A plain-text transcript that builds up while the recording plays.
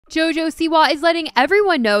JOJO Siwa is letting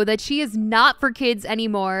everyone know that she is not for kids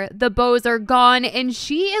anymore. The bows are gone and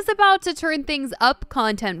she is about to turn things up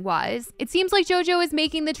content-wise. It seems like JOJO is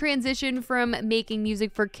making the transition from making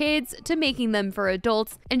music for kids to making them for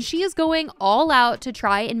adults, and she is going all out to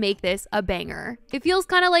try and make this a banger. It feels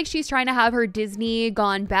kind of like she's trying to have her Disney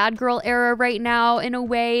gone bad girl era right now in a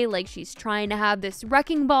way, like she's trying to have this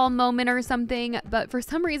wrecking ball moment or something, but for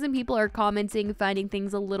some reason people are commenting finding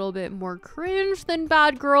things a little bit more cringe than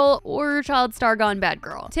bad girl or child star gone bad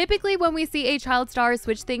girl. Typically when we see a child star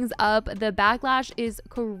switch things up, the backlash is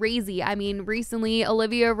crazy. I mean, recently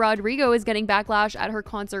Olivia Rodrigo is getting backlash at her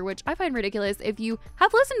concert, which I find ridiculous. If you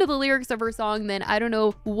have listened to the lyrics of her song, then I don't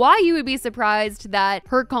know why you would be surprised that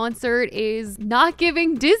her concert is not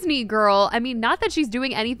giving Disney girl. I mean, not that she's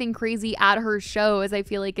doing anything crazy at her show, as I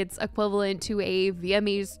feel like it's equivalent to a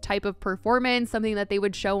VMAs type of performance, something that they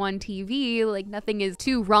would show on TV. Like, nothing is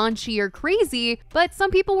too raunchy or crazy, but some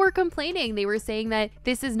people were complaining. They were saying that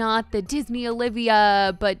this is not the Disney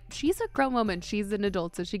Olivia, but she's a grown woman. She's an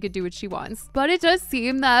adult, so she could do what she wants. But it does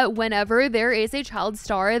seem that whenever there is a child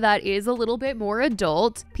star that is a little bit more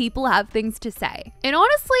adult, people have things to say. And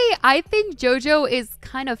honestly, I think JOJO is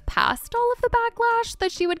kind of past all of the backlash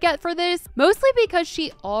that she would get for this, mostly because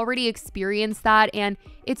she already experienced that, and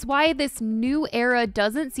it's why this new era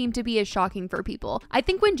doesn't seem to be as shocking for people. I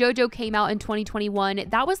think when JOJO came out in 2021,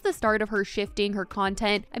 that was the start of her shifting her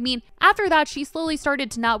content. I mean, after that, she slowly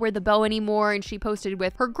started to not wear the bow anymore, and she posted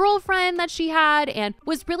with her girlfriend that she had and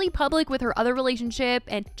was really public with her other relationship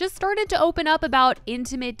and just started to open up about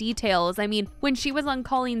intimate details. I mean, when she was on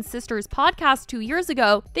Colleen's sister's podcast 2 years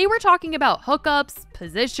ago, they were talking about hookups,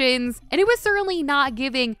 positions, and it was certainly not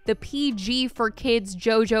giving the PG for kids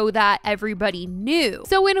JOJO that everybody knew.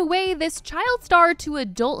 So in a way, this child star to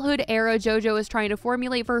adulthood era JOJO is trying to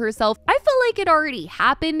formulate for herself, I feel like it already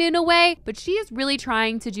happened in a way, but she is really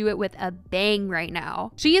trying to do it with a bang right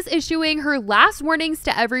now. She is issuing her last warnings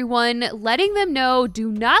to everyone, letting them know,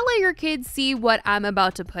 do not let your kids see what I'm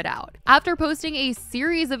about to put out. After posting a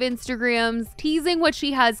series of Instagrams teasing what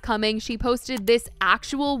she has coming, she posted this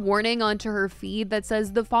actual warning onto her feed that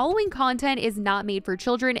says the following content is not made for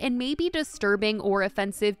children and may be disturbing or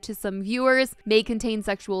offensive to some viewers, may contain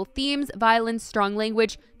sexual themes, violence, strong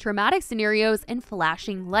language, traumatic scenarios, and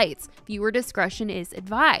flashing lights. Viewer discretion is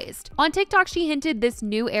advised. On TikTok, she hinted this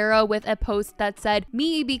new era with a post that said,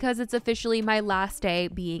 "Me because it's officially my last day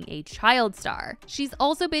being a child star." She's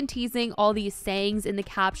also been teasing all these sayings in the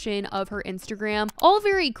caption of her Instagram, all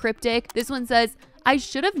very cryptic. This one says, "I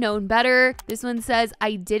should have known better." This one says,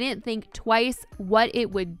 "I didn't think twice what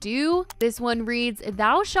it would do." This one reads,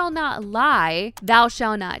 "Thou shalt not lie, thou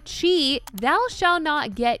shalt not cheat, thou shalt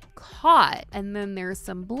not get caught." And then there's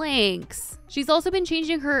some blanks. She's also been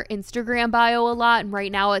changing her Instagram bio a lot, and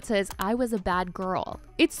right now it says, "I was a bad girl."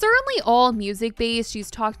 It's certainly all music based.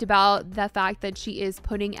 She's talked about the fact that she is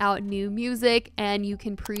putting out new music and you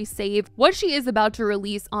can pre-save what she is about to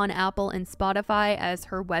release on Apple and Spotify, as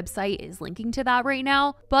her website is linking to that right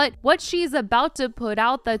now. But what she's about to put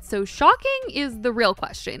out that's so shocking is the real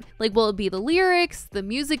question. Like, will it be the lyrics, the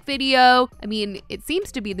music video? I mean, it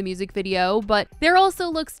seems to be the music video, but there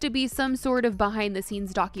also looks to be some sort of behind the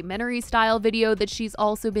scenes documentary style video that she's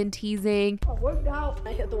also been teasing. I worked out.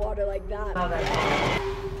 I hit the water like that.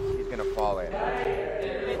 He's gonna fall in.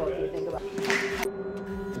 What do you think about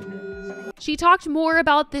She talked more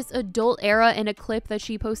about this adult era in a clip that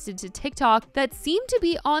she posted to TikTok that seemed to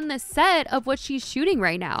be on the set of what she's shooting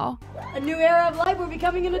right now. a new era of life? We're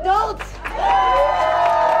becoming an adult.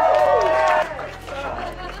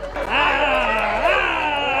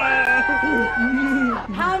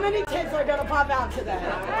 How many kids are gonna pop out today?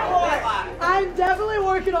 I'm definitely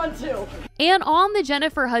working on 2. And on the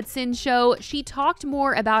Jennifer Hudson show, she talked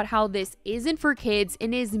more about how this isn't for kids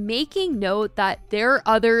and is making note that there are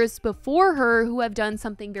others before her who have done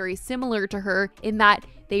something very similar to her, in that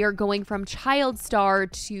they are going from child star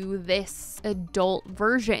to this adult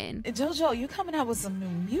version. JoJo, you coming out with some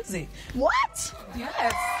new music. What?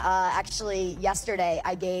 Yes. Actually, yesterday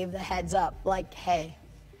I gave the heads up, like, hey,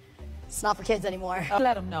 it's not for kids anymore.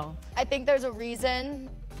 Let them know. I think there's a reason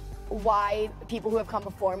why people who have come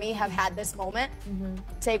before me have had this moment.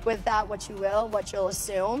 Take with that what you will, what you'll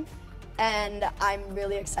assume. And I'm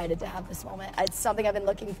really excited to have this moment. It's something I've been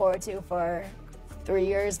looking forward to for 3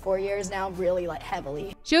 years, 4 years now, really like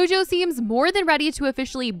heavily. JoJo seems more than ready to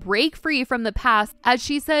officially break free from the past, as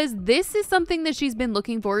she says this is something that she's been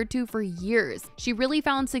looking forward to for years. She really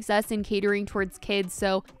found success in catering towards kids,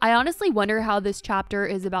 so I honestly wonder how this chapter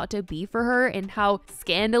is about to be for her and how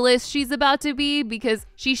scandalous she's about to be, because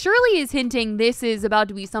she surely is hinting this is about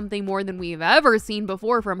to be something more than we've ever seen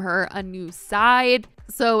before from her, a new side.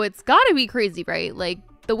 So it's gotta be crazy, right? Like,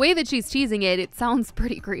 the way that she's teasing it, it sounds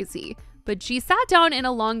pretty crazy. But she sat down in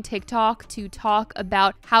a long TikTok to talk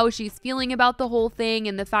about how she's feeling about the whole thing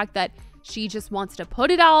and the fact that she just wants to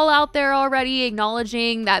put it all out there already,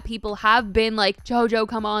 acknowledging that people have been like, JoJo,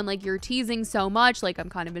 come on, like, you're teasing so much, like, I'm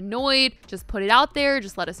kind of annoyed. Just put it out there.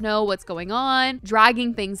 Just let us know what's going on.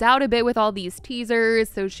 Dragging things out a bit with all these teasers.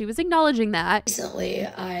 So she was acknowledging that. Recently,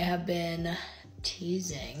 I have been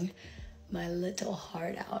teasing my little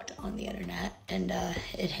heart out on the internet, and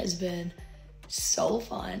it has been so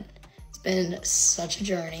fun. It's been such a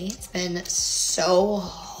journey. It's been so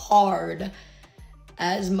hard.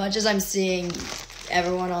 As much as I'm seeing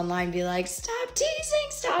everyone online be like, stop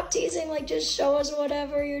teasing, like, just show us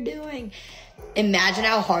whatever you're doing. Imagine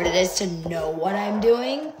how hard it is to know what I'm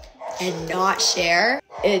doing and not share.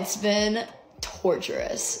 It's been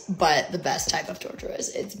torturous, but the best type of torturous.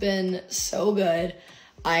 It's been so good.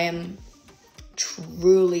 I am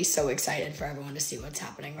truly so excited for everyone to see what's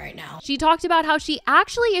happening right now. She talked about how she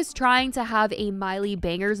actually is trying to have a Miley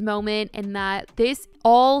Bangers moment, and that this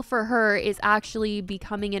all for her is actually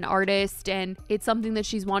becoming an artist, and it's something that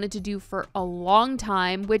she's wanted to do for a long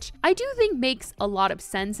time, which I do think makes a lot of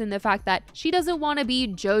sense in the fact that she doesn't want to be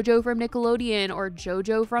JoJo from Nickelodeon or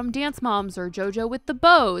JoJo from Dance Moms or JoJo with the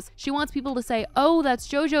bows. She wants people to say, oh, that's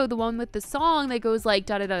JoJo, the one with the song that goes like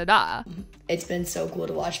da da da da. It's been so cool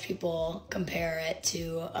to watch people compare it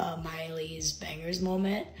to Miley's Bangers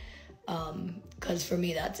moment, because for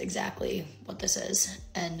me that's exactly what this is.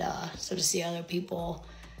 And so to see other people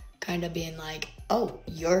kind of being like, oh,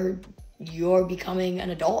 you're becoming an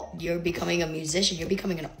adult, you're becoming a musician, you're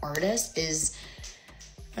becoming an artist, is,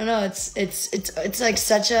 I don't know, it's like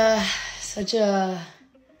such a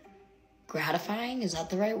gratifying, is that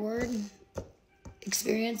the right word,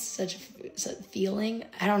 experience, such a feeling.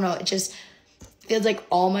 I don't know, it just feels like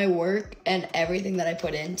all my work and everything that I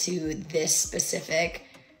put into this specific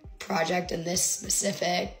project and this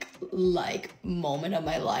specific like moment of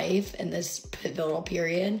my life and this pivotal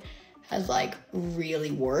period has like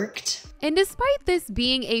really worked. And despite this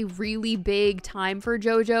being a really big time for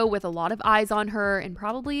JoJo, with a lot of eyes on her and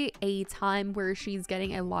probably a time where she's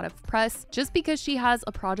getting a lot of press just because she has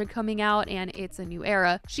a project coming out and it's a new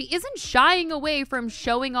era, she isn't shying away from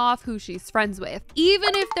showing off who she's friends with,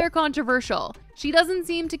 even if they're controversial. She doesn't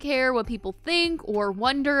seem to care what people think or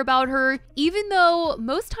wonder about her, even though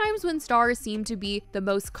most times when stars seem to be the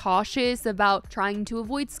most cautious about trying to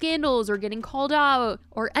avoid scandals or getting called out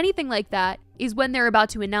or anything like that is when they're about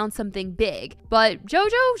to announce something big. But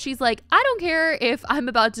JoJo, she's like, I don't care if I'm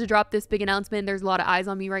about to drop this big announcement, there's a lot of eyes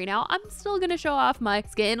on me right now, I'm still gonna show off my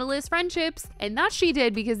scandalous friendships. And that she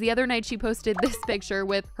did, because the other night she posted this picture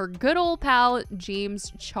with her good old pal,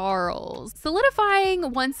 James Charles,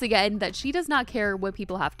 solidifying once again that she does not care what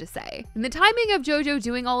people have to say. And the timing of JoJo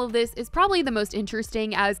doing all of this is probably the most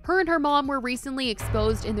interesting, as her and her mom were recently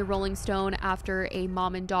exposed in the Rolling Stone after a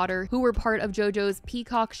mom and daughter who were part of JoJo's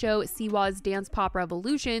Peacock show Siwa's Dance Pop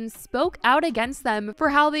Revolution spoke out against them for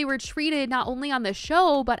how they were treated not only on the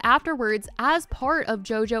show but afterwards as part of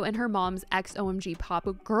JoJo and her mom's ex-OMG Pop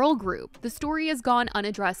girl group. The story has gone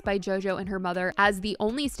unaddressed by JoJo and her mother, as the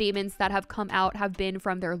only statements that have come out have been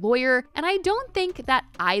from their lawyer, and I don't think that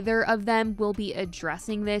either of them will be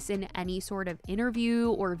addressing this in any sort of interview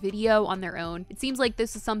or video on their own. It seems like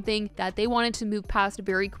this is something that they wanted to move past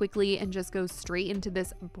very quickly and just go straight into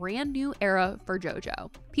this brand new era for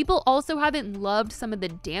JoJo. People also haven't loved some of the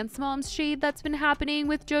Dance Moms shade that's been happening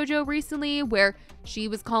with JoJo recently, where she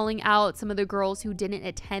was calling out some of the girls who didn't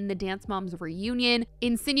attend the Dance Moms reunion,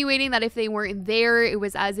 insinuating that if they weren't there, it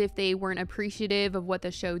was as if they weren't appreciative of what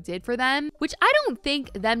the show did for them, which I don't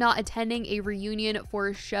think them not attending a reunion for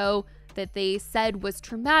a show that they said was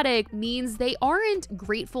traumatic means they aren't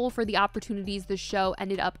grateful for the opportunities the show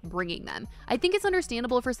ended up bringing them. I think it's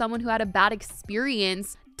understandable for someone who had a bad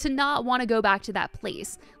experience to not want to go back to that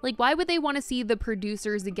place. Like, why would they want to see the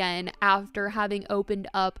producers again after having opened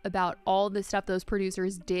up about all the stuff those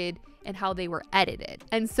producers did and how they were edited?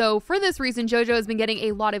 And so for this reason, JoJo has been getting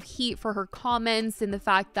a lot of heat for her comments and the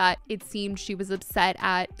fact that it seemed she was upset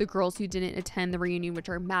at the girls who didn't attend the reunion, which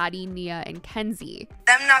are Maddie, Nia, and Kenzie.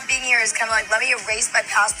 Them not being here is kind of like, let me erase my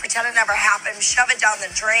past, pretend it never happened, shove it down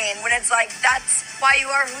the drain, when it's like, that's why you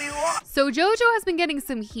are who you are. So JoJo has been getting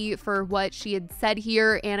some heat for what she had said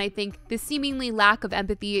here, and I think the seemingly lack of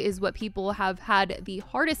empathy is what people have had the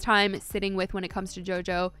hardest time sitting with when it comes to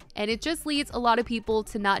JoJo, and it just leads a lot of people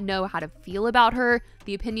to not know how to feel about her.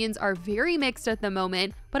 The opinions are very mixed at the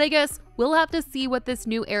moment, But I guess we'll have to see what this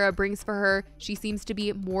new era brings for her. She seems to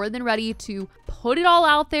be more than ready to put it all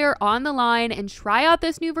out there on the line and try out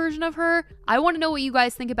this new version of her. I want to know what you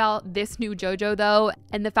guys think about this new JoJo though,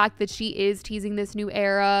 and the fact that she is teasing this new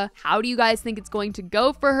era. How do you guys think it's going to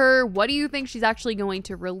go for her? What do you think she's actually going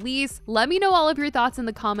to release? Let me know all of your thoughts in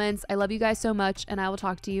the comments. I love you guys so much, and I will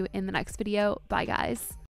talk to you in the next video. Bye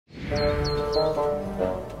guys.